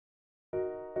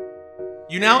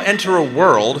You now enter a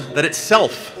world that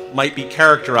itself might be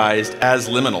characterized as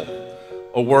liminal,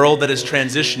 a world that is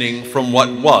transitioning from what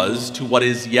was to what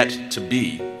is yet to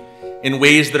be, in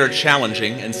ways that are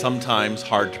challenging and sometimes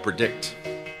hard to predict.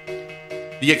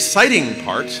 The exciting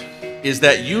part is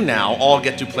that you now all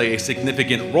get to play a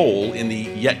significant role in the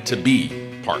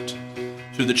yet-to-be part,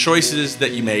 through the choices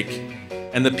that you make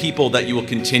and the people that you will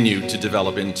continue to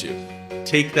develop into.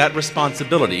 Take that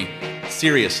responsibility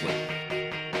seriously.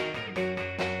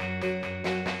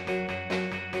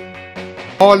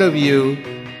 All of you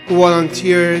who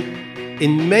volunteered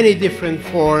in many different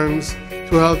forms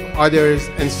to help others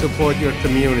and support your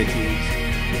communities.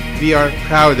 We are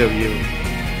proud of you.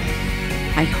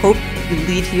 I hope you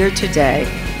leave here today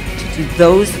to do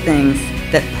those things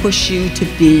that push you to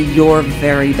be your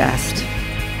very best.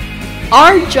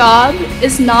 Our job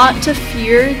is not to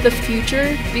fear the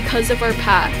future because of our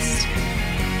past.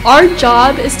 Our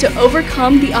job is to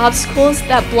overcome the obstacles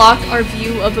that block our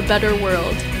view of a better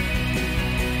world.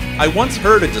 I once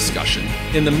heard a discussion.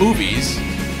 In the movies,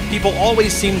 people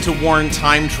always seem to warn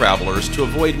time travelers to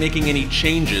avoid making any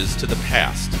changes to the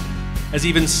past, as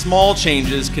even small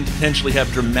changes can potentially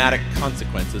have dramatic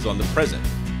consequences on the present.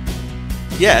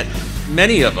 Yet,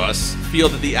 many of us feel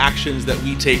that the actions that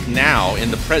we take now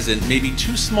in the present may be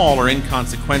too small or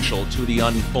inconsequential to the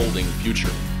unfolding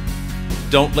future.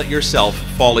 Don't let yourself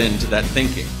fall into that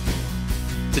thinking.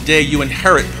 Today, you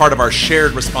inherit part of our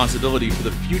shared responsibility for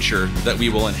the future that we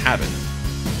will inhabit.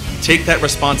 Take that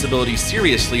responsibility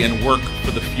seriously and work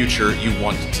for the future you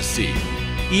want to see,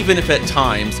 even if at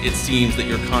times it seems that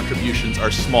your contributions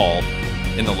are small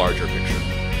in the larger picture.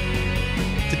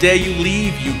 Today, you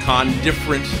leave UConn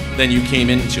different than you came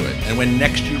into it, and when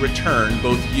next you return,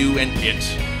 both you and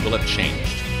it will have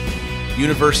changed.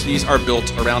 Universities are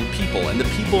built around people, and the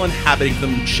people inhabiting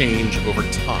them change over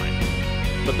time.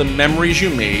 But the memories you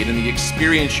made and the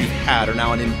experience you've had are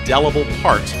now an indelible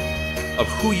part of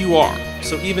who you are.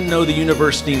 So even though the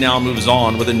university now moves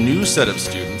on with a new set of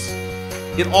students,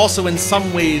 it also in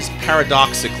some ways,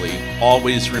 paradoxically,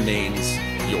 always remains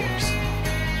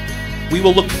yours. We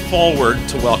will look forward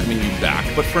to welcoming you back,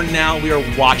 but for now we are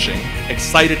watching,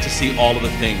 excited to see all of the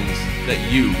things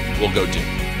that you will go do.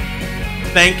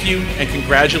 Thank you and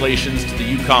congratulations to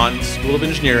the UConn School of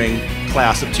Engineering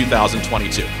class of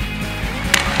 2022.